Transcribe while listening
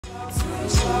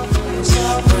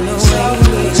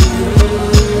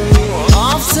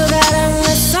After that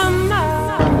endless summer.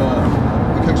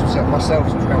 We cooked some stuff myself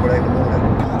some scrambled egg in the morning.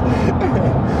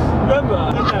 Remember?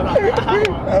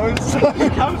 That was so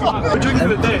We're drinking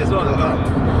the day as well.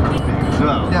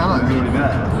 Yeah, I'm already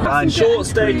there. And short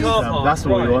stay car park. That's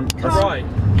what we want. That's Right.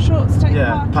 Short stay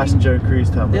yeah, parking. passenger and cruise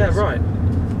terminals. Yeah, right.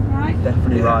 Right.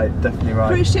 Definitely right, definitely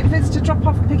right. Cruise ship visitor drop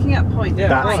off and picking up point. Yeah,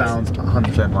 that right. sounds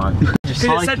 100% right. Just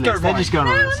It said go they're right. just going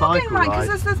No, on I'm a not cycle going right ride.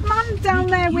 because there's man down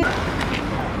there with.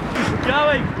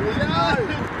 Going!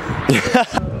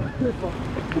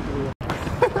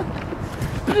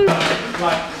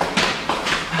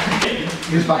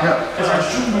 He's back up.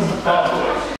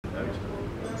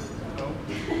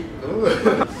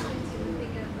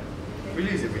 We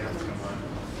lose it, we have to come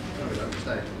home. We don't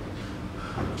stay.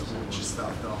 Just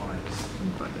stuff behind.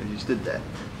 You stood there.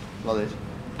 Like this.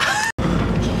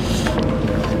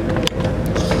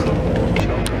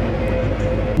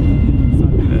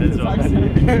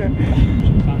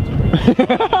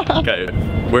 Okay,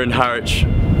 we're in Harwich.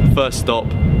 First stop,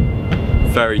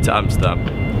 ferry to Amsterdam.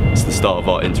 It's the start of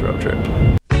our Interrail trip.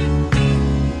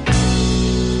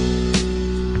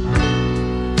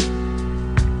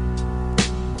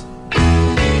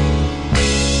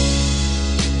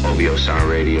 OBO Sound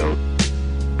Radio.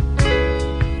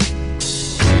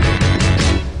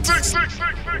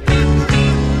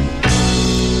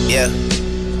 Yeah.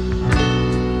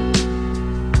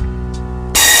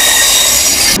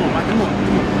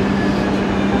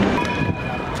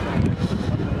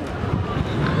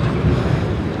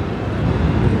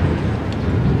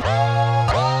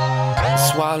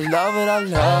 That's why I love it, I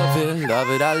love it, love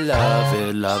it, I love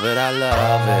it, love it, I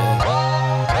love it.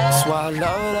 That's why I love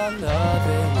it, I love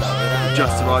it, love it, I love it.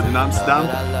 Just arrived in Amsterdam,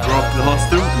 we're off to the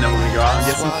hostel, and then we're going to go out and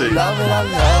get some food. Love it, I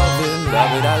love it,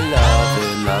 love it, I love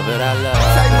it, love it, I love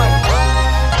it.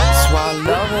 That's why I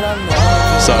love it, I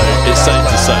love it. So, it's safe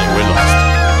to say we're lost.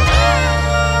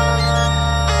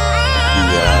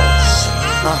 Yes.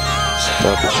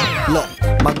 Look,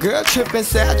 my girl trippin'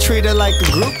 said I treat her like a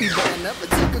groupie, but I never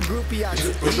took a groupie.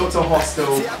 We've got to a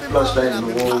hostel, blood stain on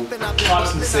the wall. Pipe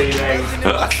some ceiling.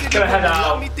 Gonna head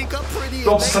out.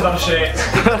 Drop some other shit.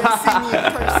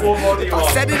 What more do you I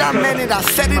want? said it, I meant it, I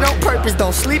said it on purpose.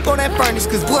 Don't sleep on that furnace,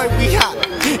 cause boy, we hot.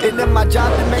 And then my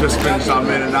job to make Just finished our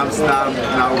meal in Amsterdam.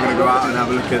 Now we're going to go out and have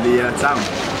a look at the town.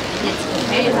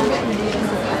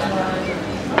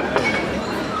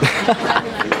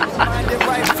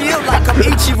 I feel like I'm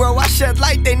Ichiro. I shed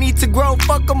light, they need to grow.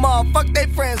 Fuck them all, fuck they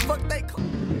friends, fuck they.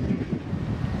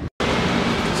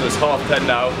 So it's 10:30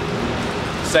 now,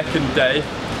 second day,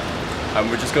 and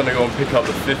we're just going to go and pick up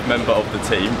the 5th member of the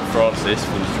team, Francis,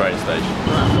 from the train station.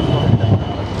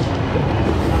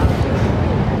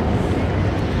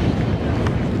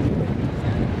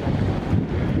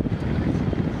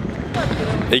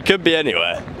 He could be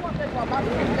anywhere.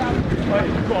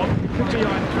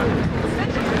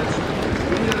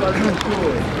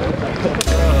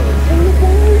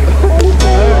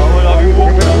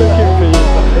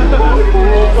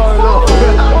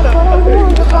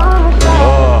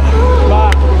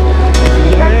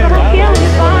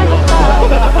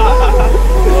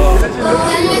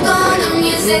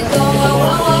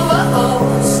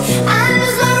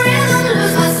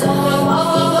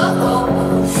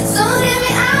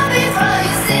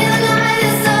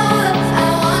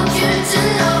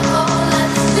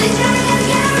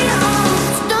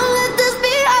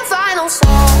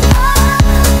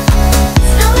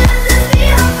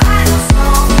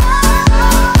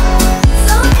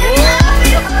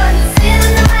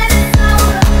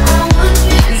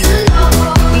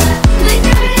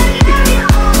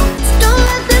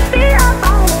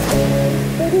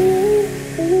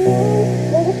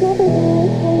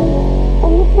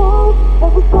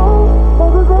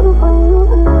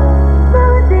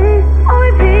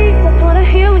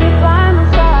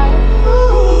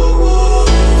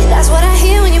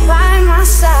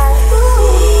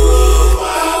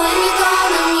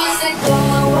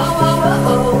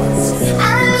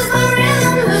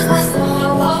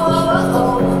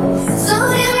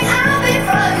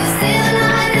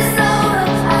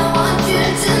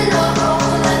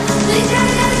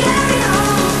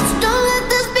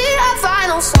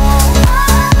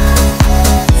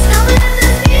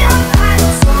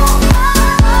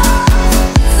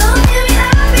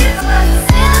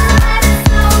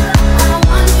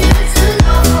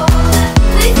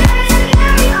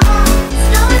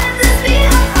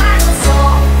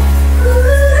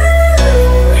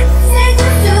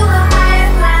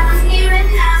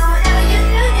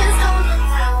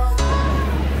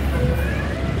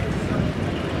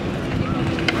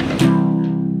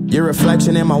 Your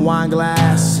reflection in my wine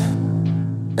glass.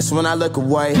 That's when I look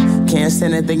away. Can't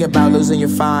stand to think about losing your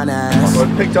fine ass. I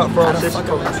picked up Francis from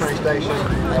the train station.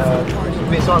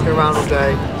 Been cycling around all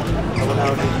day. I went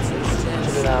out,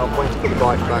 chilling out, went to put the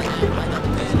bike back.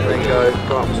 And then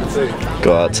go out for some food.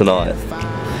 Go out tonight.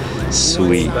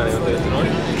 Sweet.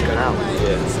 Going out.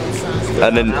 Yeah.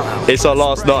 And then it's our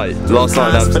last night in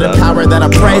Amsterdam. For the power that I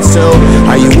pray to.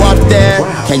 Are you up there?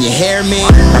 Can you hear me?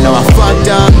 I know I fucked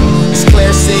up. It's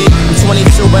clear, see. I'm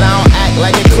 22, but I don't act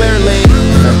like it clearly.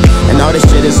 And all this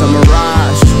shit is a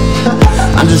mirage.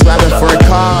 I'm just rapping for a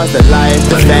cause. The life,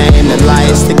 the fame, the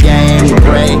lights, the game. To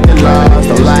break the laws,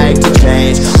 don't like to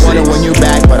change. Wanna win you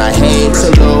back, but I hate to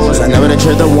lose. I know that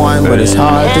you're the one, but it's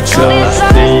hard to choose.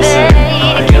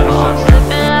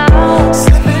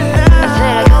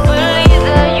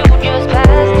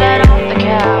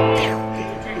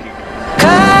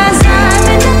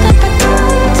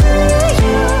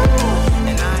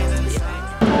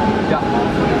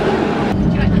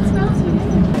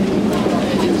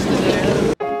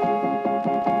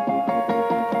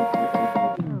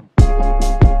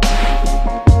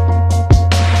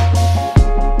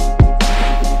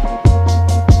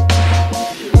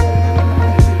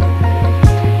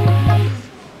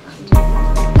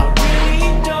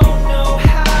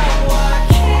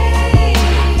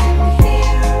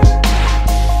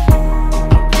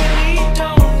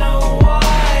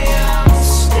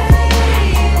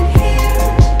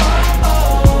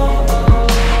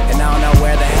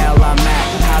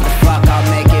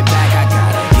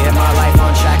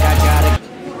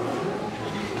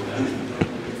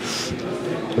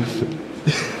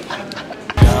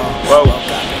 Well,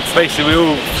 basically we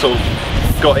all sort of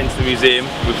got into the museum.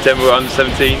 We pretend we were under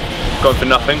 17, gone for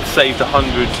nothing, saved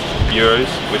 €100,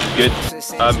 which is good.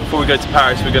 Before we go to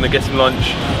Paris, we're going to get some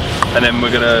lunch, and then we're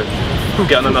going to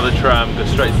get on another tram, go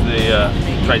straight to the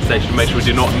train station, make sure we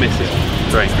do not miss it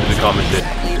train, because we can't miss it.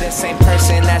 The same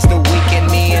person that's the weekend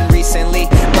me, and recently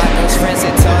my close friends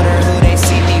had told her who they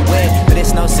see me with, but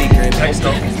it's no secret. Next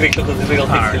stop,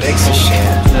 Paris.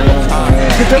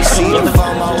 You see the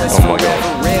FOMO is